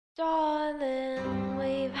Darling,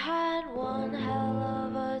 we've had one hell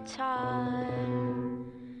of a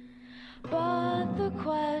time, but the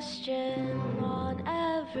question on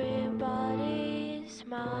everybody's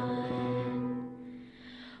mind,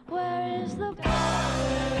 where is the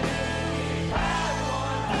power? We've had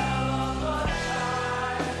one hell of a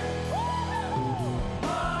time,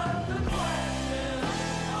 but the question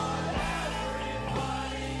on everybody's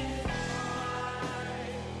mind.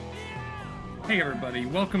 Hey everybody,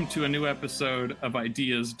 welcome to a new episode of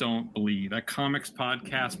Ideas Don't Bleed, a comics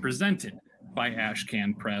podcast presented by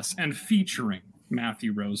Ashcan Press and featuring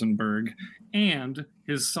Matthew Rosenberg and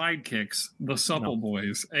his sidekicks, the Supple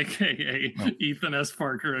Boys, aka Ethan S.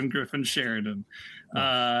 Parker and Griffin Sheridan.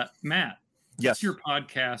 Matt, yes, it's your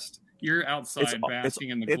podcast. You're outside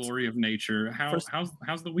basking in the glory of nature.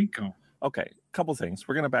 How's the week going? Okay, couple things.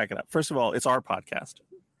 We're going to back it up. First of all, it's our podcast.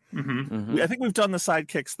 Mm-hmm. I think we've done the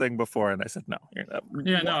sidekicks thing before, and I said no.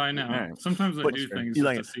 No, I know. Right. Sometimes I do things.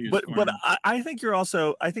 But I think you're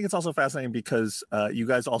also. I think it's also fascinating because you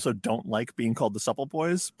guys also don't like being called the Supple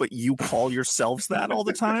Boys, but you call yourselves that all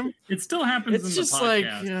the time. It still happens. It's in just the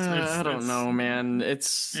podcast. I don't know, man. It's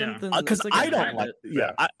something because like I don't like.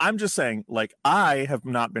 Yeah, I'm just saying. Like, I have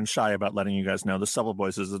not been shy about letting you guys know the Supple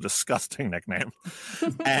Boys is a disgusting nickname,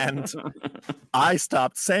 and I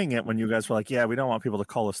stopped saying it when you guys were like, "Yeah, we don't want people to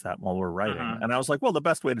call us that while we're writing." And I was like, well, the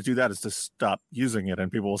best way to do that is to stop using it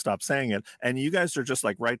and people will stop saying it. And you guys are just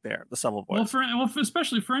like right there, the Supple Boys. Well,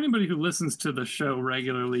 especially for anybody who listens to the show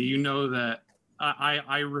regularly, you know that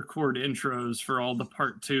I record intros for all the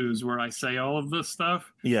part twos where I say all of this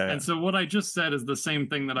stuff. Yeah. And so what I just said is the same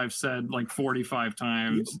thing that I've said like 45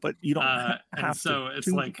 times. But you don't have and so to it's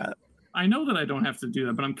do like that. I know that I don't have to do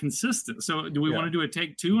that, but I'm consistent. So do we want to do a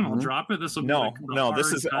take two and I'll drop it? This will be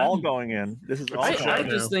this is all going in. This is all I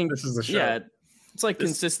just think this is the show. Yeah, it's like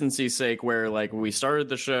consistency's sake where like we started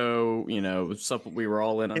the show, you know, we were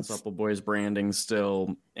all in on Supple Boys branding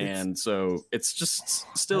still, and so it's just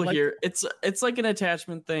still here. It's like an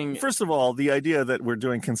attachment thing. First of all, the idea that we're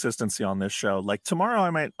doing consistency on this show, like tomorrow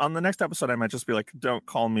on the next episode I might just be like, don't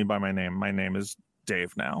call me by my name. My name is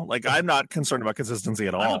Dave now. Like, I'm not concerned about consistency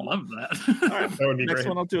at all. I would love that. All right, that would be next great.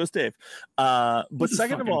 One I'll do is Dave. But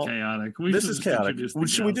second of all, chaotic. This is chaotic.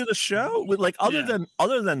 Should we do the show? Like other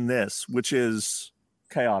than this, which is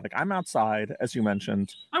chaotic. I'm outside, as you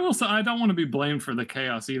mentioned. I will say I don't want to be blamed for the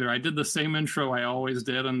chaos either. I did the same intro I always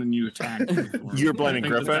did, and then you attacked me. You're blaming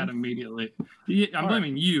Griffin immediately. Yeah, I'm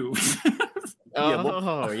blaming you.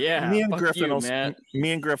 Me and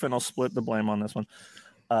Griffin will split the blame on this one.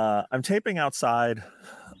 I'm taping outside.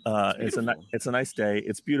 It's a nice day.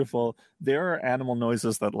 It's beautiful. There are animal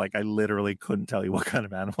noises that like I literally couldn't tell you what kind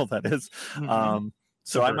of animal that is.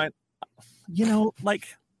 So I might,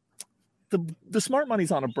 like the smart money's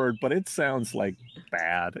on a bird, but it sounds like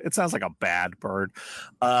bad. It sounds like a bad bird.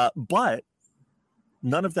 But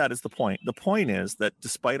none of that is the point. The point is that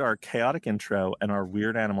despite our chaotic intro and our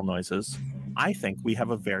weird animal noises, I think we have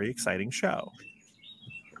a very exciting show.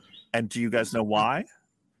 And do you guys know why?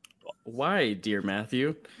 Why, dear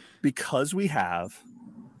Matthew? Because we have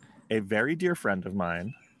a very dear friend of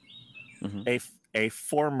mine, a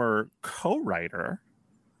former co-writer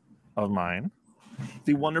of mine,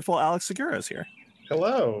 the wonderful Alex Segura is here.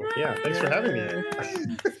 Hello. Yeah, thanks for having me.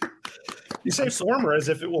 You say former as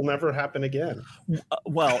if it will never happen again.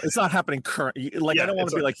 Well, it's not happening currently. Like, I don't want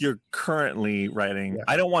to be like you're currently writing. Yeah.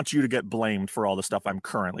 I don't want you to get blamed for all the stuff I'm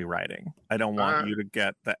currently writing. I don't want you to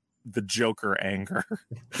get the Joker anger.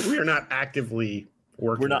 We are not actively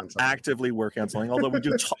working. We're not actively working on something, although we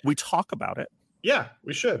do. We talk about it. Yeah,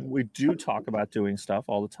 we should. We do talk about doing stuff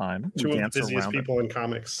all the time. Two of the busiest people in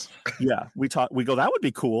comics. Yeah, we talk. We go, that would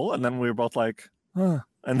be cool, and then we were both like, and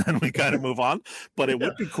then we kind of move on. But it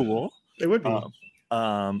would be cool. It would be.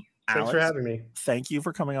 Alex, thanks for having me. Thank you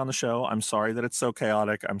for coming on the show. I'm sorry that it's so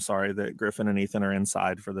chaotic. I'm sorry that Griffin and Ethan are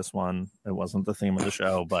inside for this one. It wasn't the theme of the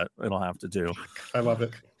show, but it'll have to do. I love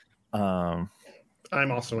it. I'm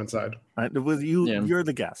also inside. With you, you're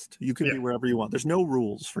the guest. You can be wherever you want. There's no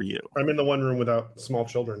rules for you. I'm in the one room without small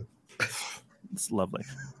children. It's lovely.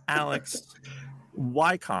 Alex,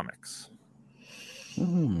 why comics?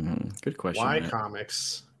 Good question. Why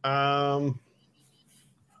comics?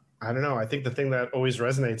 I don't know. I think the thing that always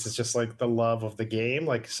resonates is just like the love of the game.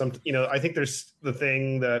 Like I think there's the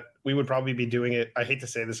thing that we would probably be doing it. I hate to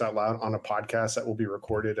say this out loud on a podcast that will be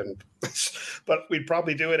recorded, but we'd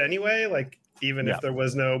probably do it anyway. Like even if there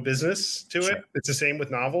was no business to it, it's the same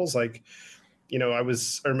with novels. Like, I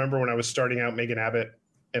remember when I was starting out, Megan Abbott,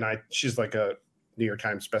 and she's like a New York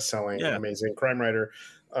Times bestselling, amazing crime writer.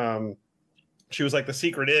 She was like, the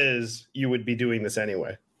secret is you would be doing this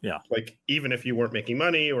anyway. Yeah. Like, even if you weren't making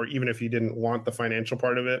money, or even if you didn't want the financial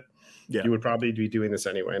part of it, you would probably be doing this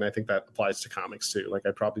anyway. And I think that applies to comics too. Like,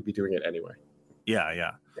 I'd probably be doing it anyway.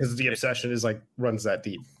 Yeah. Because the obsession is like runs that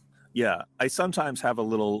deep. Yeah. I sometimes have a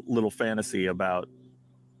little fantasy about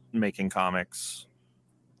making comics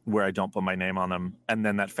where I don't put my name on them, and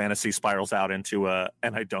then that fantasy spirals out into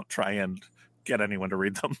and I don't try and get anyone to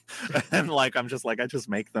read them. And like, I'm just like, I just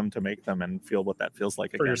make them to make them and feel what that feels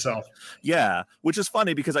like for yourself. Yeah. Which is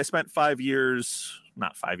funny because I spent 5 years,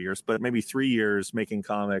 not 5 years, but maybe 3 years making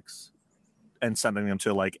comics and sending them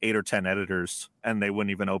to like 8 or 10 editors, and they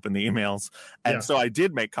wouldn't even open the emails. And so I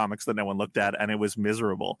did make comics that no one looked at, and it was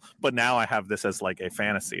miserable. But now I have this as like a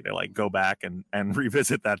fantasy to like go back and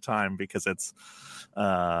revisit that time, because it's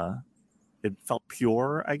it felt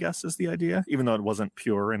pure, I guess, is the idea, even though it wasn't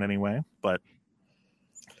pure in any way. But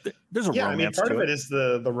there's a romance. Part of it is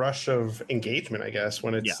the rush of engagement, I guess,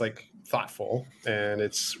 when it's like thoughtful and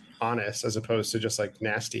it's honest, as opposed to just like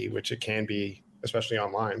nasty, which it can be, especially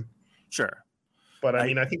online. Sure. But I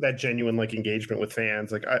mean, I think that genuine like engagement with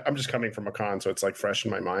fans, like I'm just coming from a con, so it's like fresh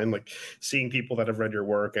in my mind, like seeing people that have read your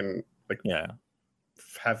work and like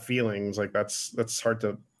have feelings, like that's hard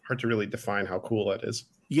to really define how cool that is.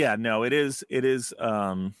 Yeah, no, it is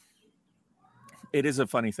a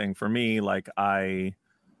funny thing for me. Like I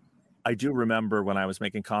do remember when I was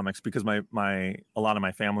making comics, because a lot of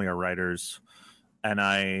my family are writers, and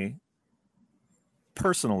I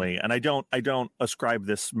personally, and I don't ascribe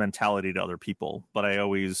this mentality to other people, but I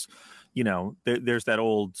always, there's that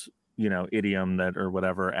old, idiom that, or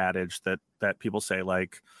whatever, adage that people say,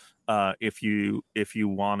 like, if you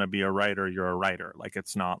want to be a writer, you're a writer. Like,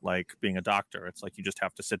 it's not like being a doctor. It's like you just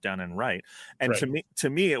have to sit down and write. And to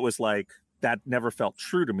me, it was like that never felt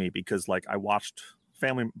true to me, because like I watched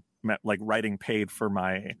family, like, writing paid for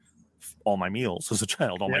all my meals as a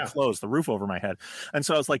child, all my clothes, the roof over my head. And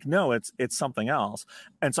so I was like, no, it's something else.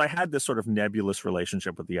 And so I had this sort of nebulous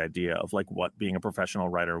relationship with the idea of like what being a professional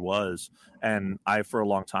writer was. And I, for a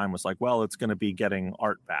long time, was like, well, it's going to be getting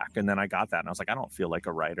art back. And then I got that, and I was like, I don't feel like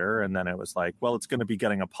a writer. And then it was like, well, it's going to be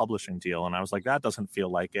getting a publishing deal. And I was like, that doesn't feel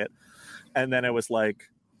like it. And then it was like,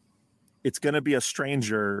 it's going to be a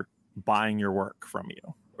stranger buying your work from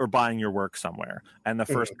you, or buying your work somewhere. And the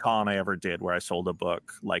first con I ever did where I sold a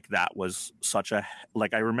book, like, that was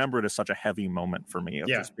I remember it as such a heavy moment for me of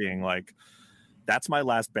just being like, that's my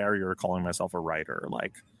last barrier to calling myself a writer.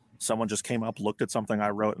 Like, someone just came up, looked at something I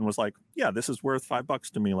wrote, and was like, yeah, this is worth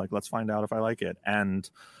 $5 to me. Like, let's find out if I like it. And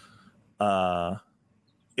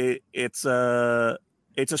it's a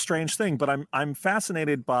strange thing, but I'm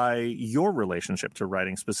fascinated by your relationship to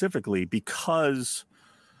writing specifically, because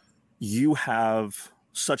you have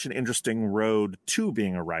such an interesting road to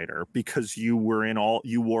being a writer, because you wore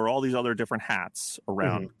all these other different hats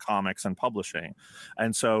around comics and publishing.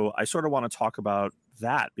 And so I sort of want to talk about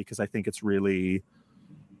that, because I think it's really,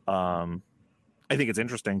 I think it's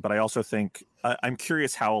interesting, but I also think I'm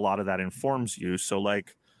curious how a lot of that informs you. So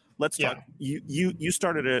like, let's talk. You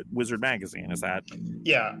started at Wizard Magazine, is that?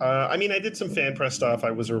 Yeah. I mean, I did some fan press stuff.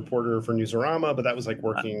 I was a reporter for Newsarama, but that was like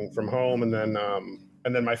working from home.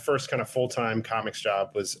 And then my first kind of full-time comics job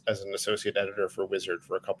was as an associate editor for Wizard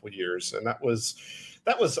for a couple of years. And that was,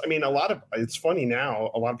 I mean, it's funny now,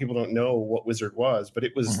 a lot of people don't know what Wizard was, but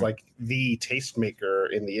it was like the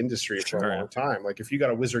tastemaker in the industry for a long time. Like, if you got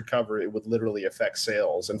a Wizard cover, it would literally affect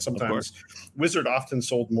sales. And sometimes Wizard often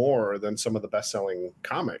sold more than some of the best-selling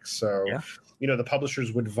comics. So, the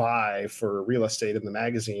publishers would vie for real estate in the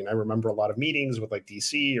magazine. I remember a lot of meetings with like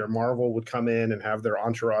DC or Marvel would come in and have their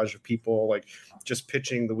entourage of people like just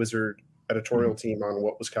pitching the Wizard editorial team on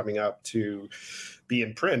what was coming up to be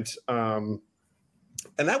in print. And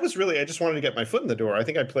that was really, I just wanted to get my foot in the door. I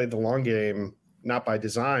think I played the long game, not by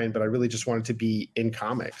design, but I really just wanted to be in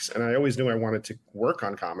comics. And I always knew I wanted to work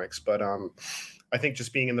on comics, but I think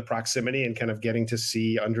just being in the proximity and kind of getting to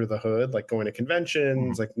see under the hood, like going to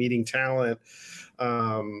conventions, like meeting talent,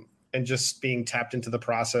 and just being tapped into the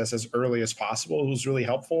process as early as possible was really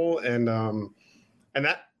helpful. And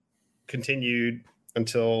that continued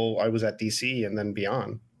until I was at DC and then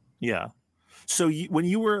beyond. Yeah. So when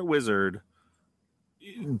you were at Wizard,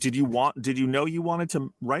 did you know you wanted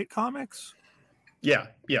to write comics? Yeah,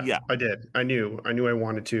 I did. I knew I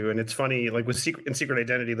wanted to. And it's funny, like with Secret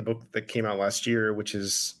Identity, the book that came out last year, which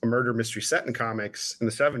is a murder mystery set in comics in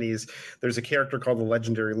the 70s, there's a character called the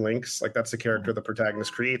Legendary Lynx. Like, that's the character the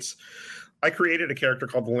protagonist creates. I created a character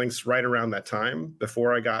called the Lynx right around that time,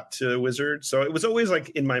 before I got to Wizard. So it was always like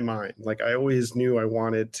in my mind. Like, I always knew I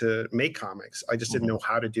wanted to make comics. I just didn't know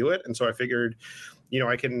how to do it. And so I figured,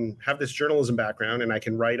 I can have this journalism background and I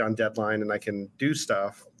can write on deadline and I can do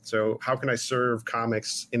stuff. So how can I serve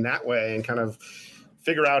comics in that way and kind of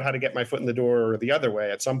figure out how to get my foot in the door the other way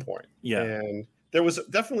at some point? Yeah. And there was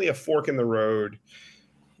definitely a fork in the road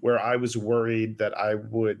where I was worried that I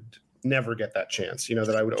would never get that chance,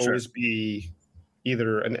 that I would always be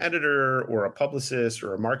either an editor or a publicist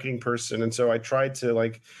or a marketing person. And so I tried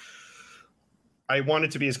to I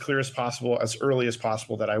wanted to be as clear as possible, as early as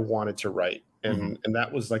possible, that I wanted to write. And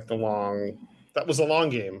that was like that was a long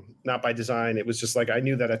game, not by design. It was just like, I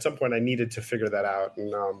knew that at some point I needed to figure that out.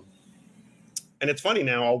 And it's funny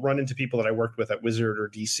now, I'll run into people that I worked with at Wizard or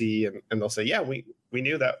DC and they'll say, yeah, we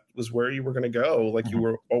knew that was where you were going to go. Like you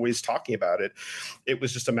were always talking about it. It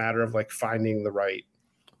was just a matter of finding the right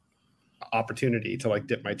opportunity to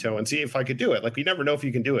dip my toe and see if I could do it. You never know if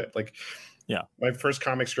you can do it. My first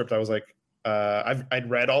comic script, I was like, I'd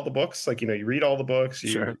read all the books. You read all the books,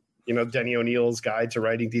 Denny O'Neill's Guide to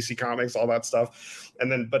Writing DC Comics, all that stuff.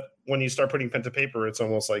 And then, but when you start putting pen to paper, it's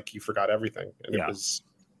almost like you forgot everything. And it was,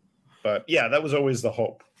 but yeah, that was always the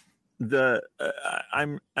hope.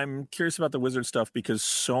 I'm curious about the Wizard stuff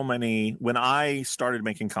because when I started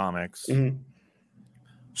making comics,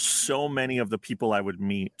 so many of the people I would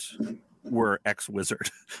meet were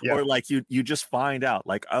ex-Wizard. Or you just find out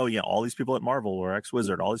oh yeah, all these people at Marvel were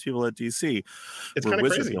ex-Wizard, all these people at DC it's were kind of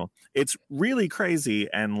Wizard crazy. people. It's really crazy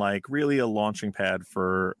and really a launching pad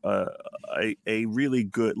for a really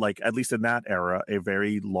good, at least in that era, a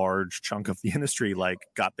very large chunk of the industry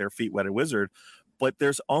got their feet wet at Wizard. But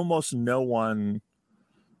there's almost there's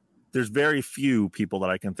very few people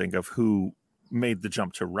that I can think of who made the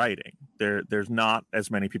jump to writing. There's not as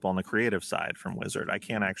many people on the creative side from Wizard. I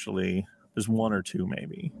can't actually, there's one or two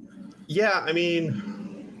maybe. Yeah, I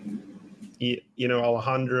mean,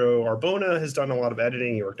 Alejandro Arbona has done a lot of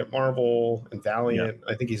editing. He worked at Marvel and Valiant.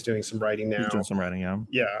 I think he's doing some writing now. He's doing some writing, yeah.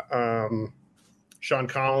 Yeah. Sean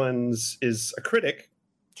Collins is a critic,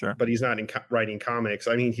 but he's not writing comics.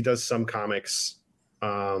 I mean, he does some comics.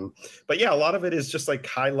 But yeah, a lot of it is just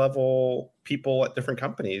high level people at different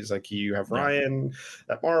companies. You have Ryan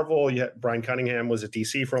at Marvel, Brian Cunningham was at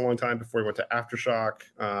DC for a long time before he went to Aftershock.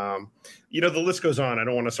 The list goes on. I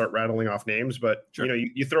don't want to start rattling off names, but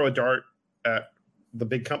you throw a dart at the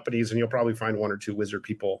big companies and you'll probably find one or two Wizard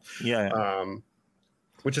people.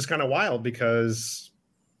 Which is kind of wild because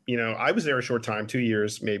I was there a short time, 2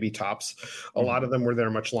 years, maybe tops. A lot of them were there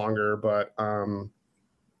much longer, but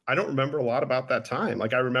I don't remember a lot about that time. I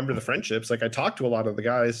remember the friendships. I talked to a lot of the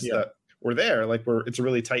guys that were there. It's a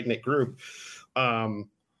really tight knit group.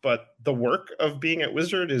 But the work of being at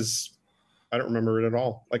Wizard I don't remember it at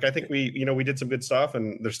all. I think we did some good stuff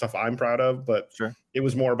and there's stuff I'm proud of, but it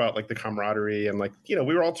was more about the camaraderie and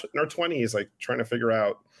we were all in our 20s, trying to figure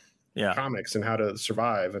out comics and how to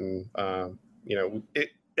survive. And,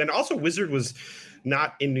 and also Wizard was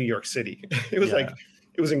not in New York City. It was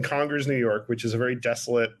it was in Congers, New York, which is a very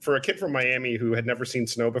desolate, for a kid from Miami who had never seen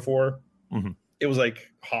snow before. It was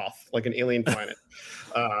like Hoth, like an alien planet.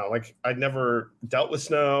 I'd never dealt with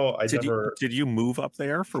snow. Did you move up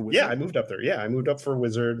there for Wizard? Yeah, I moved up there. Yeah, I moved up for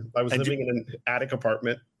Wizard. I was living in an attic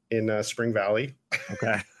apartment in Spring Valley.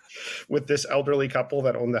 Okay. With this elderly couple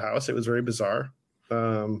that owned the house. It was very bizarre.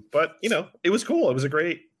 But it was cool. It was a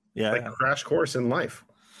great crash course in life.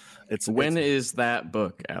 When is that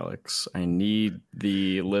book, Alex? I need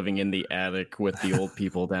the living in the attic with the old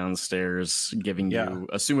people downstairs giving you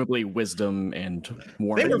assumably wisdom and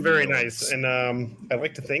warmth. They were very nice. And I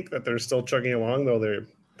like to think that they're still chugging along, though they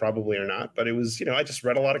probably are not. But it was, I just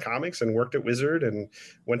read a lot of comics and worked at Wizard and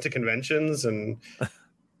went to conventions and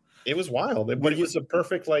it was wild. But it was a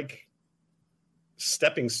perfect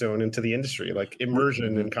stepping stone into the industry,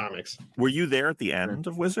 immersion in comics. Were you there at the end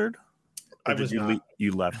of Wizard? I was not.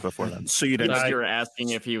 You left before then, so you didn't. You were asking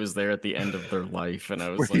if he was there at the end of their life, and I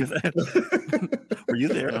was were you there? Were you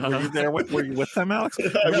there? Were you there? Were you with them, Alex?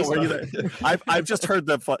 No, were you there? I've just heard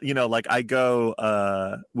the I go.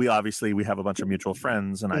 We have a bunch of mutual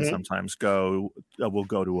friends, and I sometimes go. We'll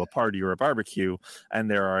go to a party or a barbecue, and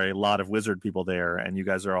there are a lot of Wizard people there, and you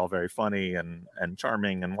guys are all very funny and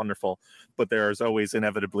charming and wonderful. But there is always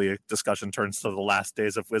inevitably a discussion turns to the last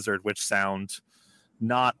days of Wizard, which sound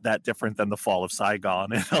not that different than the fall of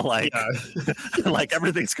Saigon.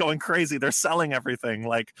 Everything's going crazy. They're selling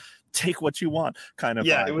everything. Take what you want, kind of.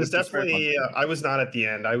 Yeah, it was definitely. I was not at the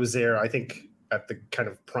end. I was there, I think, at the kind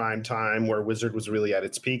of prime time where Wizard was really at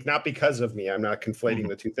its peak. Not because of me. I'm not conflating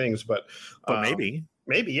the two things, but maybe.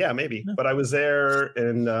 Maybe, yeah, maybe. Yeah. But I was there,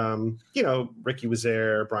 and Ricky was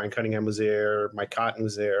there, Brian Cunningham was there, Mike Cotton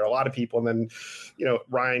was there, a lot of people, and then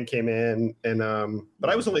Ryan came in, and but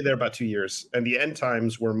I was only there about 2 years, and the end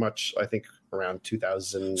times were much, I think, around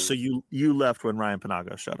 2000. So you left when Ryan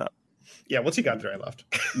Panago showed up. Yeah, once he got there, I left.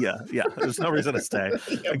 Yeah. There's no reason to stay.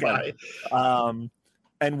 Yeah, bye.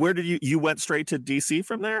 And where did you went straight to DC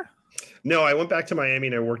from there? No, I went back to Miami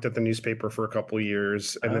and I worked at the newspaper for a couple of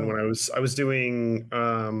years. And then when I was doing,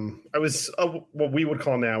 I was what we would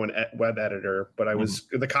call now an web editor, but I was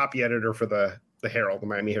the copy editor for the Herald, the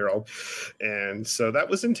Miami Herald. And so that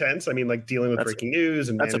was intense. I mean, like dealing with breaking news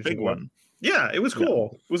and that's a big one. Yeah, it was cool.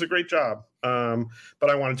 Yeah. It was a great job. But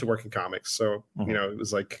I wanted to work in comics. So, it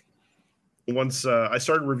was like, once I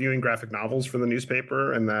started reviewing graphic novels for the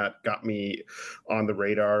newspaper, and that got me on the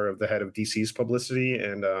radar of the head of DC's publicity,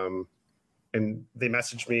 and they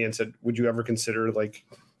messaged me and said, would you ever consider like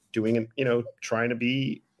doing trying to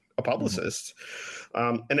be a publicist?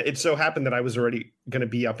 And it so happened that I was already going to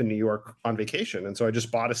be up in New York on vacation, and so I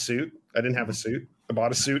just bought a suit. I didn't have a suit. I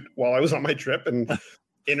bought a suit while I was on my trip and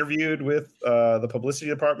interviewed with the publicity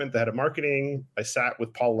department, the head of marketing. I sat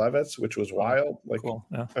with Paul Levitz, which was wild. Like, cool.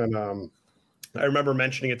 Yeah. And I remember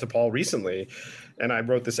mentioning it to Paul recently, and I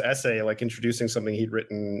wrote this essay, like introducing something he'd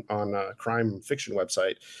written on a crime fiction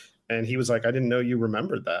website. And he was like, I didn't know you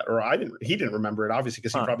remembered that. Or he didn't remember it, obviously,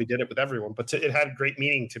 because he probably did it with everyone. But it had great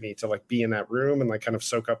meaning to me to like be in that room and like kind of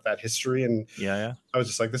soak up that history. And I was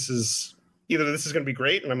just like, this is going to be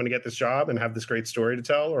great and I'm going to get this job and have this great story to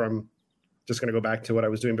tell, or I'm just going to go back to what I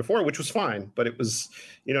was doing before, which was fine. But it was,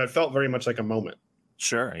 it felt very much like a moment.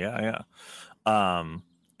 Sure. Yeah.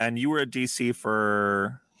 And you were at DC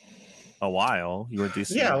for a while. You were at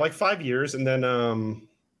DC. Yeah, like 5 years. And then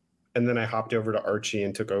I hopped over to Archie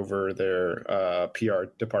and took over their PR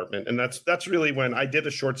department. And that's really when I did a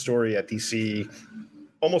short story at DC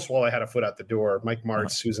almost while I had a foot out the door. Mike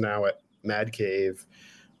Martz, who's now at Mad Cave,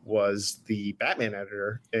 was the Batman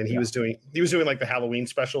editor. And he was doing like the Halloween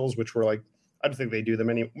specials, which were like, I don't think they do them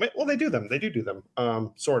anymore. Well, they do them. They do them,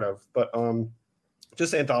 sort of. But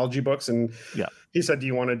just anthology books. And he said, do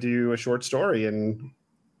you want to do a short story? And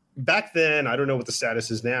back then, I don't know what the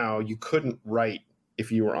status is now, you couldn't write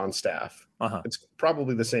if you were on staff. It's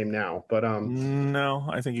probably the same now, but no,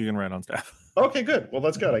 I think you can write on staff. Okay, good. Well,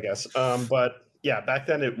 that's good, I guess. But yeah, back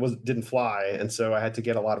then it didn't fly, and so I had to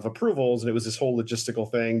get a lot of approvals, and it was this whole logistical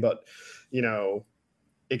thing. But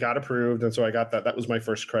it got approved, and so I got that. That was my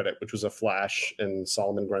first credit, which was a Flash and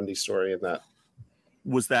Solomon Grundy story. And that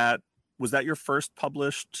was that your first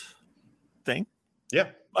published thing? Yeah,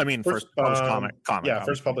 I mean, first published comic. Yeah,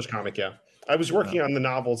 first published comic. Yeah, I was working on the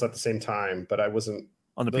novels at the same time, but I wasn't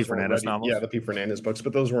on the P. Fernandez novels. Yeah, the P. Fernandez books,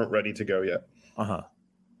 but those weren't ready to go yet.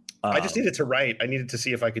 I just needed to write. I needed to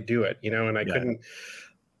see if I could do it, and I couldn't.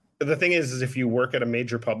 The thing is if you work at a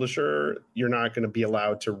major publisher, you're not going to be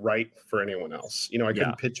allowed to write for anyone else. I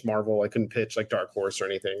couldn't pitch Marvel. I couldn't pitch like Dark Horse or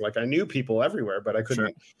anything. Like I knew people everywhere, but I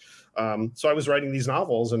couldn't. Sure. So I was writing these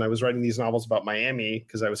novels, and I was writing these novels about Miami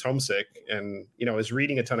because I was homesick, and I was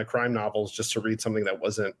reading a ton of crime novels just to read something that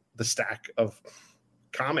wasn't the stack of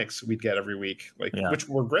comics we'd get every week, which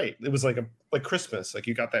were great. It was like Christmas. Like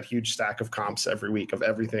you got that huge stack of comps every week of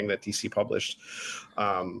everything that DC published.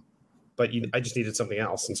 But I just needed something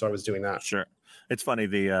else, and so I was doing that. Sure, it's funny.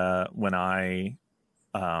 When I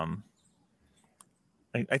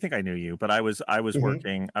think I knew you, but I was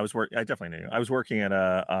working. I definitely knew you. I was working at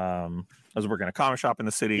a comic shop in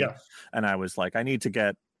the city, and I was like, I need to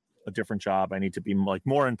get a different job. I need to be like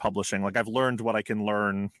more in publishing. Like I've learned what I can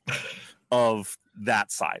learn of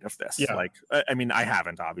that side of this. Yeah. Like, I mean, I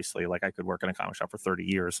haven't obviously. Like I could work in a comic shop for 30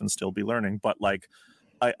 years and still be learning, but like.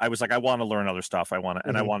 I was like, I want to learn other stuff. I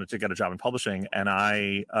wanted to get a job in publishing, and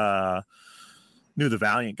I knew the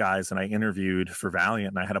Valiant guys, and I interviewed for Valiant,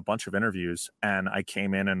 and I had a bunch of interviews, and I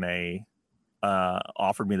came in and they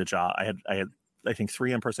offered me the job. I had I think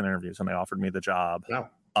 3 in-person interviews, and they offered me the job.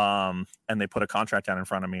 Wow. And they put a contract down in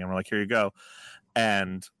front of me, and we're like, here you go.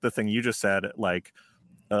 And the thing you just said, like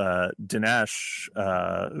Dinesh,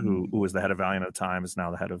 who was the head of Valiant at the time, is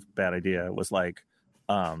now the head of Bad Idea, was like,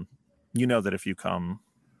 that if you come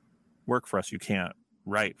work for us, you can't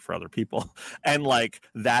write for other people. And like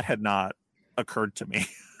that had not occurred to me.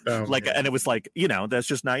 And it was like, that's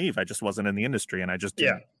just naive. I just wasn't in the industry, and I just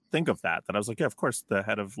didn't think of that I was like, yeah, of course the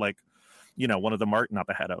head of like one of the not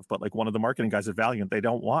the head of, but like one of the marketing guys at Valiant, they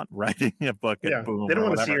don't want writing a book at Boom. They don't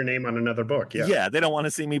want to see your name on another book. They don't want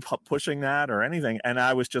to see me pushing that or anything. And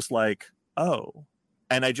I was just like, oh,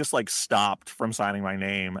 And I just like stopped from signing my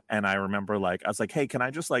name. And I remember like, I was like, hey, can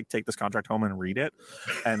I just like take this contract home and read it?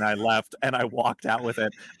 And I left and I walked out with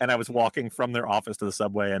it. And I was walking from their office to the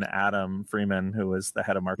subway, and Adam Freeman, who was the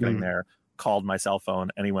head of marketing there, called my cell phone,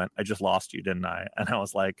 and he went, I just lost you, didn't I? And I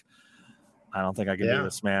was like, I don't think I can do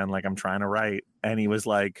this, man. Like, I'm trying to write. And he was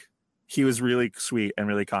like, he was really sweet and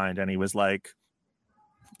really kind. And he was like,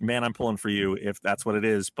 man, I'm pulling for you if that's what it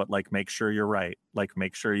is, but like, make sure you're right. Like,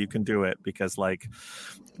 make sure you can do it, because like,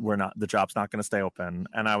 the job's not going to stay open.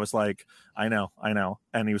 And I was like, I know.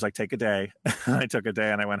 And he was like, take a day. And I took a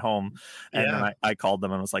day and I went home, and then I called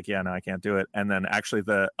them and was like, yeah, no, I can't do it. And then actually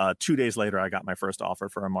 2 days later, I got my first offer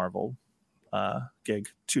for a Marvel gig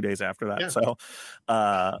 2 days after that. So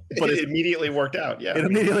but it immediately worked out. It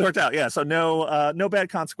immediately worked out. So no bad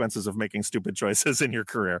consequences of making stupid choices in your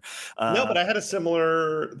career. No, but I had a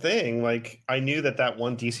similar thing. Like, I knew that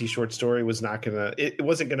one DC short story was not gonna, it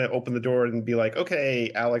wasn't gonna open the door and be like,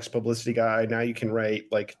 okay, Alex, publicity guy, now you can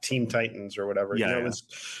write like Teen Titans or whatever.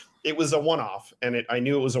 It was a one-off, and I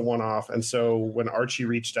knew it was a one-off. And so when Archie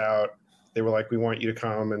reached out, they were like, we want you to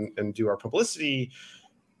come and do our publicity.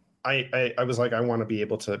 I was like, I want to be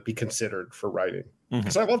able to be considered for writing,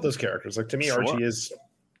 because I love those characters. Like, to me, Archie is,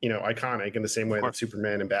 iconic in the same way that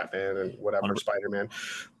Superman and Batman and whatever, 100%. Spider-Man.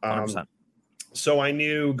 100%. So I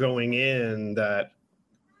knew going in that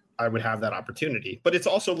I would have that opportunity, but it's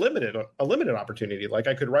also a limited opportunity. Like,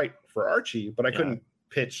 I could write for Archie, but I couldn't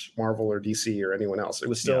pitch Marvel or DC or anyone else. It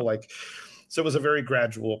was still so it was a very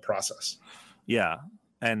gradual process. Yeah.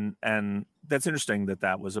 And that's interesting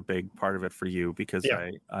that was a big part of it for you, because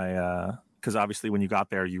because obviously when you got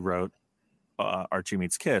there, you wrote Archie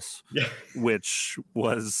Meets Kiss, which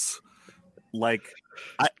was like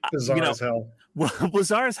bizarre as hell. Well,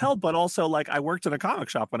 bizarre as hell, but also like, I worked in a comic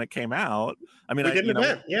shop when it came out. I mean, we did an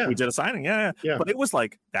event, we did a signing, but it was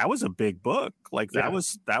like, that was a big book. Like that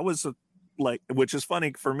was a, like, which is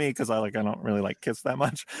funny for me, because I don't really like Kiss that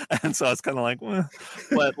much, and so I was kind of like,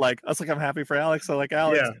 but like, I was like, I'm happy for Alex. So like,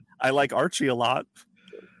 Alex, I like Archie a lot,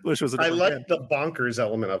 which was I like the bonkers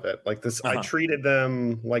element of it. Like this, I treated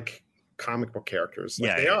them like comic book characters.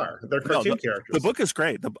 Like they're cartoon characters. The book is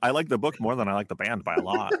great. I like the book more than I like the band by a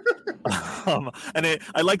lot.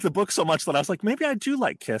 I like the book so much that I was like, maybe I do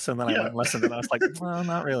like Kiss, and then I went and listened, and I was like, well,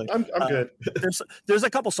 not really. I'm good. There's a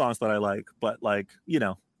couple songs that I like, but like,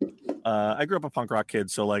 I grew up a punk rock kid,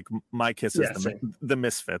 so like my Kiss is the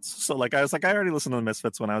Misfits. So like, I was like, I already listened to the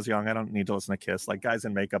Misfits when I was young. I don't need to listen to Kiss. Like, guys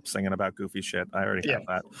in makeup singing about goofy shit, I already have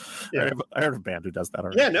that. I heard of a band who does that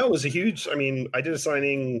already. Yeah, no, it was a huge. I mean, we did a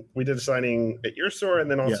signing at your store, and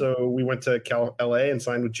then also we went to LA and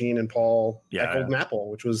signed with Gene and Paul at Golden Apple,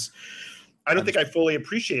 which was, I don't think I fully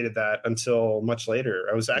appreciated that until much later.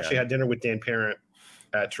 I was actually had dinner with Dan Parent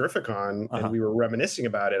at Terrificon, and we were reminiscing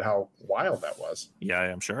about it, how wild that was. Yeah,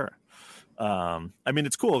 I'm sure. I mean,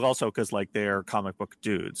 it's cool also because like, they're comic book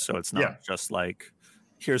dudes, so it's not just like,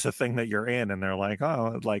 here's a thing that you're in, and they're like,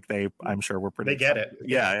 oh, like I'm sure we're pretty. They get it.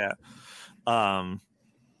 Yeah. But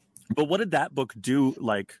what did that book do?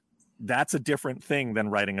 Like, that's a different thing than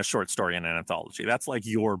writing a short story in an anthology. That's like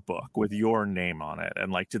your book with your name on it,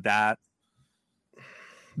 and like, did that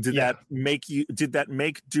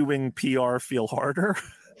make doing PR feel harder?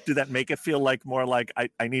 Did that make it feel like more like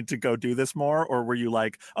I need to go do this more? Or were you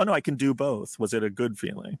like, oh no, I can do both? Was it a good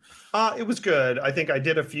feeling? It was good. I think I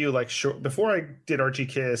did a few like short, before I did Archie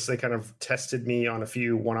Kiss, they kind of tested me on a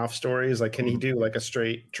few one-off stories. Like, can he do like a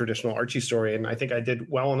straight traditional Archie story? And I think I did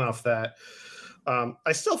well enough that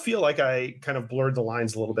I still feel like I kind of blurred the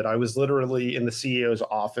lines a little bit. I was literally in the CEO's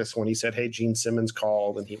office when he said, hey, Gene Simmons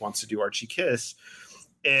called and he wants to do Archie Kiss.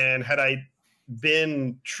 And had I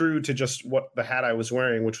been true to just what the hat I was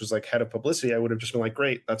wearing, which was like head of publicity, I would have just been like,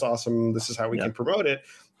 great, that's awesome. This is how we can promote it.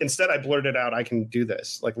 Instead, I blurted out, I can do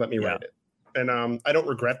this. Like, let me write it. And I don't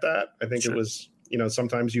regret that. I think it was,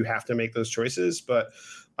 sometimes you have to make those choices, but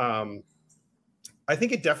I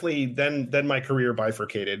think it definitely then my career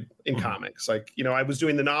bifurcated in comics. Like, I was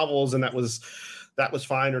doing the novels, and that was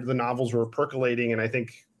fine, or the novels were percolating. And I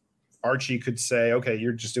think Archie could say, okay,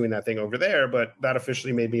 you're just doing that thing over there, but that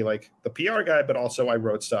officially made me like the PR guy, but also I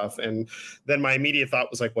wrote stuff. And then my immediate thought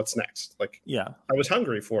was like, what's next? Like, I was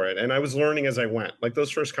hungry for it, and I was learning as I went. Like, those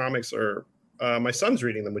first comics are, my son's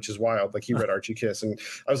reading them, which is wild. Like, he read Archie Kiss, and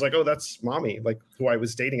I was like, oh, that's mommy, like, who I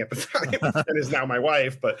was dating at the time and is now my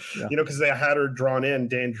wife. But, because they had her drawn in,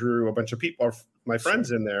 Dan drew a bunch of people, my friends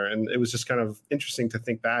in there. And it was just kind of interesting to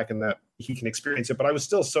think back, and that he can experience it. But I was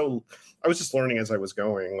still I was just learning as I was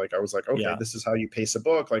going. Like, I was like, okay, this is how you pace a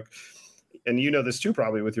book. Like, and this too,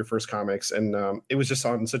 probably with your first comics. And it was just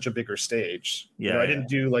on such a bigger stage. I didn't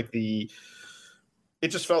do like it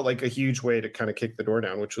just felt like a huge way to kind of kick the door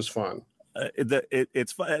down, which was fun.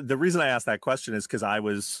 The reason I asked that question is because I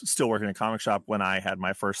was still working in a comic shop when I had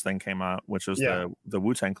my first thing came out, which was the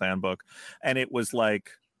Wu-Tang Clan book, and it was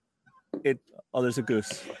like there's a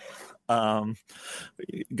goose.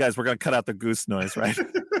 Guys, we're gonna cut out the goose noise, right?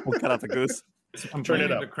 We'll cut out the goose. I'm Turn it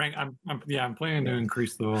planning up. to crank. I'm planning to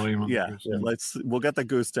increase the volume. On the goose. We'll get the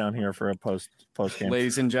goose down here for a post game.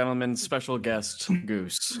 Ladies and gentlemen, special guest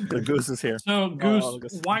Goose. The goose is here. So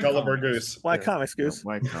Goose, why Gulliver comics? Goose. Why comics, Goose?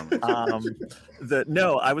 Why comics?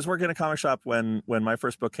 I was working in a comic shop when my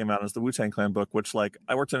first book came out. It was the Wu-Tang Clan book, which like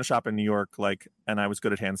I worked in a shop in New York, like, and I was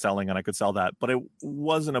good at hand selling and I could sell that, but it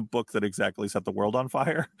wasn't a book that exactly set the world on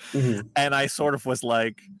fire. Mm-hmm. And I sort of was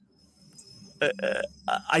like,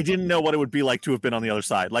 I didn't know what it would be like to have been on the other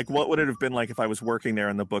side. Like, what would it have been like if I was working there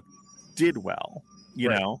and the book did well, you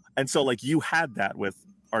know? And so like you had that with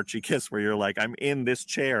Archie Kiss, where you're like, I'm in this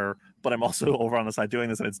chair, but I'm also over on the side doing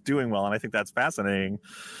this and it's doing well. And I think that's fascinating.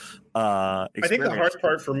 I think the hard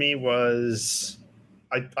part for me was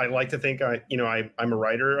I like to think I'm a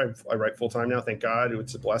writer. I write full time now. Thank God.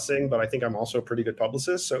 It's a blessing, but I think I'm also a pretty good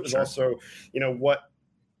publicist. So it was also,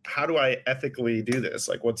 how do I ethically do this?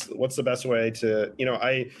 Like, what's the best way to,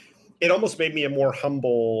 it almost made me a more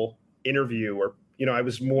humble interviewer. I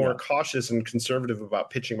was more cautious and conservative about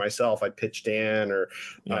pitching myself. I'd pitch Dan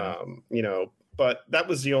but that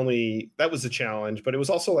was the challenge. But it was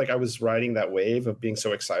also like I was riding that wave of being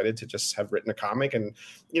so excited to just have written a comic. And,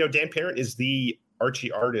 Dan Parent is the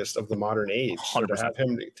Archie artist of the modern age. So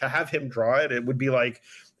to have him draw it, it would be like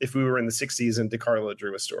if we were in the 60s and DeCarlo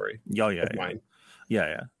drew a story. Mine.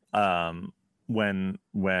 Yeah. When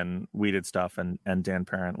we did stuff and Dan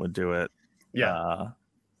Parent would do it. Yeah.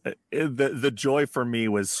 The joy for me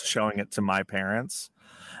was showing it to my parents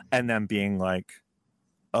and them being like,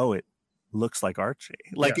 oh, it looks like Archie.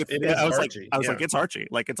 Like I was like, it's Archie.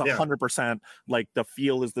 Like it's 100%. Like the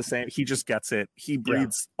feel is the same. He just gets it. He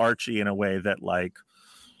breathes Archie in a way that like,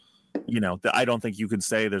 I don't think you could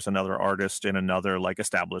say there's another artist in another like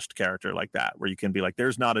established character like that, where you can be like,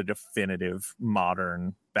 there's not a definitive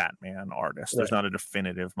modern Batman artist. There's not a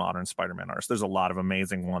definitive modern Spider-Man artist. There's a lot of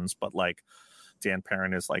amazing ones, but like Dan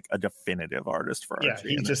Parent is like a definitive artist for Archie.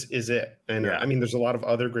 He just is it. And I mean, there's a lot of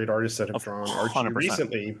other great artists that have drawn Archie 100%.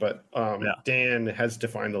 Recently, but Dan has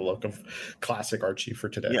defined the look of classic Archie for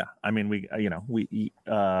today. Yeah. I mean, we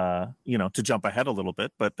to jump ahead a little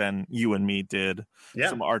bit, but then you and me did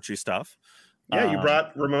some Archie stuff. Yeah, you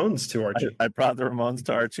brought Ramones to Archie. I brought the Ramones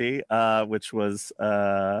to Archie, which was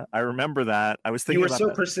I remember that. I was thinking you were so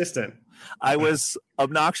persistent. I was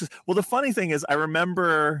obnoxious. Well, the funny thing is, I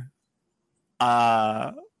remember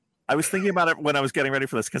I was thinking about it when I was getting ready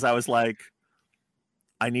for this, because I was like,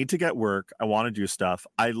 I need to get work. I want to do stuff.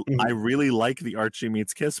 I really like the Archie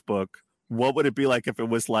Meets Kiss book. What would it be like if it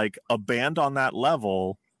was like a band on that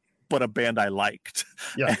level, but a band I liked?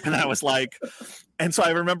 Yeah. And I was like, and so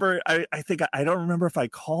I remember, I think, I don't remember if I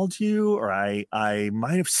called you or I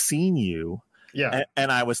might have seen you. Yeah.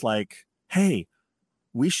 And I was like, hey,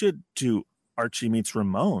 we should do Archie Meets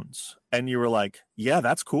Ramones. And you were like, yeah,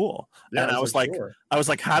 that's cool. Yeah, and I was like, sure.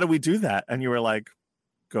 How do we do that? And you were like,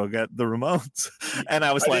 go get the Ramones. And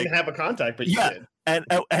I was I didn't have a contact, but you did.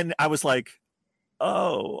 And I was like,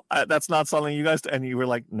 oh, that's not something you guys do. And you were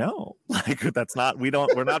like, no, like that's not, we're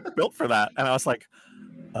not built for that. And I was like,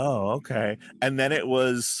 oh, okay. And then it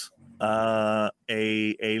was a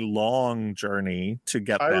long journey to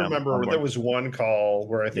get them. I remember there was one call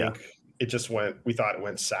where I think it just we thought it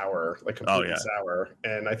went sour, like completely sour.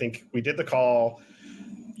 And I think we did the call.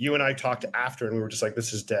 You and I talked after and we were just like,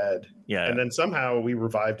 this is dead. Yeah. And then somehow we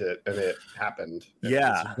revived it and it happened. And it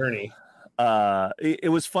was a journey.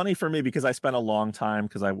 It was funny for me because I spent a long time,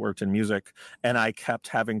 because I worked in music, and I kept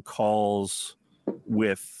having calls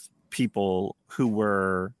with people who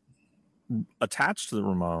were attached to the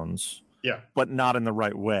Ramones, but not in the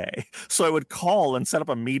right way. So I would call and set up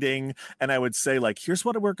a meeting, and I would say like, here's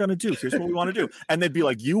what we're going to do. Here's what we want to do. And they'd be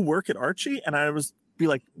like, you work at Archie? And I was be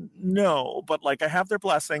like, no, but like I have their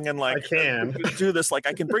blessing and like I can do this, like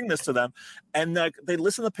I can bring this to them. And they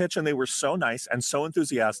listened to the pitch and they were so nice and so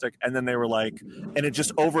enthusiastic. And then they were like, and it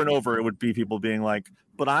just over and over, it would be people being like,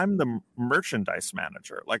 but I'm the merchandise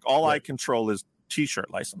manager. Like all I control is t-shirt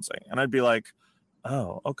licensing. And I'd be like,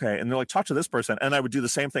 oh, okay. And they're like, talk to this person. And I would do the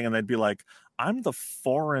same thing. And they'd be like, I'm the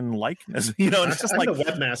foreign likeness, and it's just I'm like the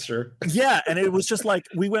webmaster. Yeah. And it was just like,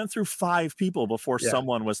 we went through 5 people before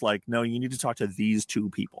someone was like, no, you need to talk to these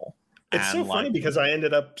 2 people. It's so funny because I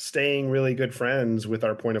ended up staying really good friends with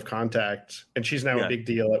our point of contact, and she's now a big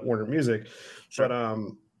deal at Warner Music. Sure. But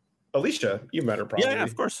Alicia, you met her probably. Yeah,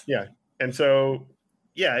 of course. Yeah. And so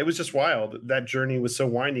yeah, it was just wild. That journey was so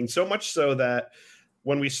winding, so much so that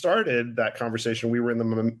when we started that conversation, we were in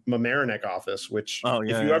the Mamaroneck office, which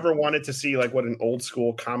if you ever wanted to see like what an old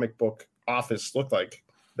school comic book office looked like,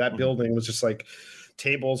 that building was just like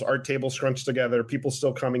tables, art tables scrunched together, people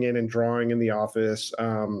still coming in and drawing in the office.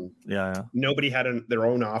 Nobody had their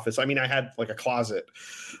own office. I mean, I had like a closet.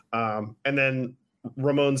 And then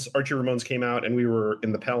Archie Ramones came out and we were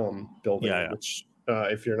in the Pelham building, which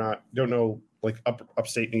if you're don't know, like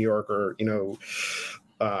upstate New York or,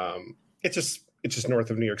 it's just north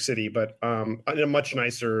of New York City, but in a much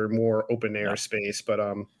nicer, more open air space. But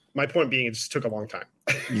my point being, it just took a long time.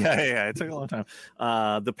 It took a long time.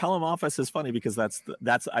 The Pelham office is funny because that's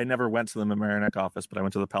I never went to the Mamaroneck office, but I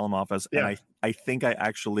went to the Pelham office, and I think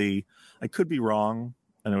I could be wrong,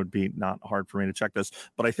 and it would be not hard for me to check this,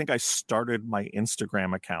 but I think I started my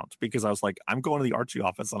Instagram account because I was like, I'm going to the Archie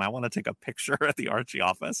office and I want to take a picture at the Archie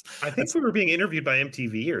office. I think we were being interviewed by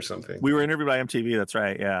MTV or something. We were interviewed by MTV. That's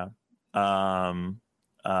right. Yeah. And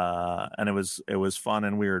it was fun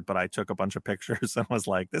and weird, but I took a bunch of pictures and was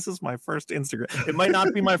like, this is my first Instagram. It might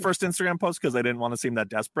not be my first Instagram post because I didn't want to seem that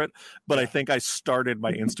desperate, but I think I started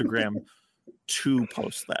my Instagram to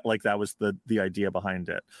post that. Like that was the idea behind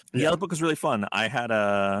it. The book was really fun. I had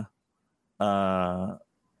I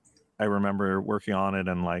remember working on it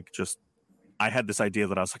and like I had this idea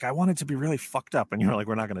that I was like, I want it to be really fucked up. And you were like,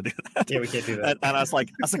 we're not going to do that. Yeah, we can't do that. And I was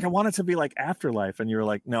like, I want it to be like Afterlife. And you were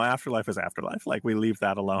like, no, Afterlife is Afterlife. Like we leave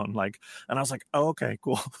that alone. Like, and I was like, oh, okay,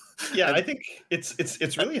 cool. Yeah, I think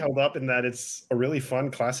it's really held up in that it's a really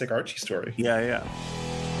fun classic Archie story. Yeah.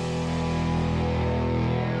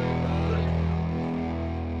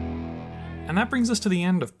 And that brings us to the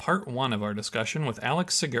end of part 1 of our discussion with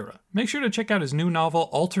Alex Segura. Make sure to check out his new novel,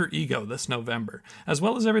 Alter Ego, this November, as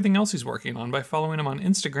well as everything else he's working on by following him on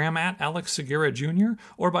Instagram at Alex Segura Jr.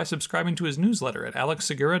 or by subscribing to his newsletter at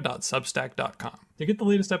alexsegura.substack.com. To get the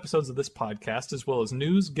latest episodes of this podcast, as well as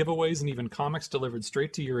news, giveaways, and even comics delivered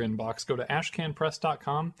straight to your inbox, go to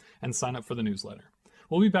ashcanpress.com and sign up for the newsletter.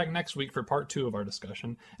 We'll be back next week for part 2 of our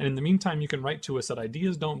discussion, and in the meantime, you can write to us at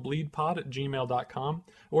ideasdon'tbleedpod@gmail.com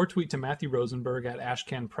or tweet to Matthew Rosenberg at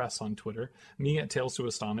ashcanpress on Twitter, me at Tales to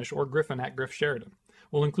Astonish, or Griffin at Griff Sheridan.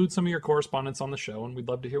 We'll include some of your correspondence on the show, and we'd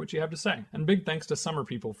love to hear what you have to say. And big thanks to Summer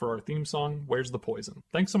People for our theme song, Where's the Poison?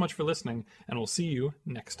 Thanks so much for listening, and we'll see you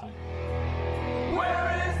next time.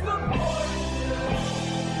 Where is the poison?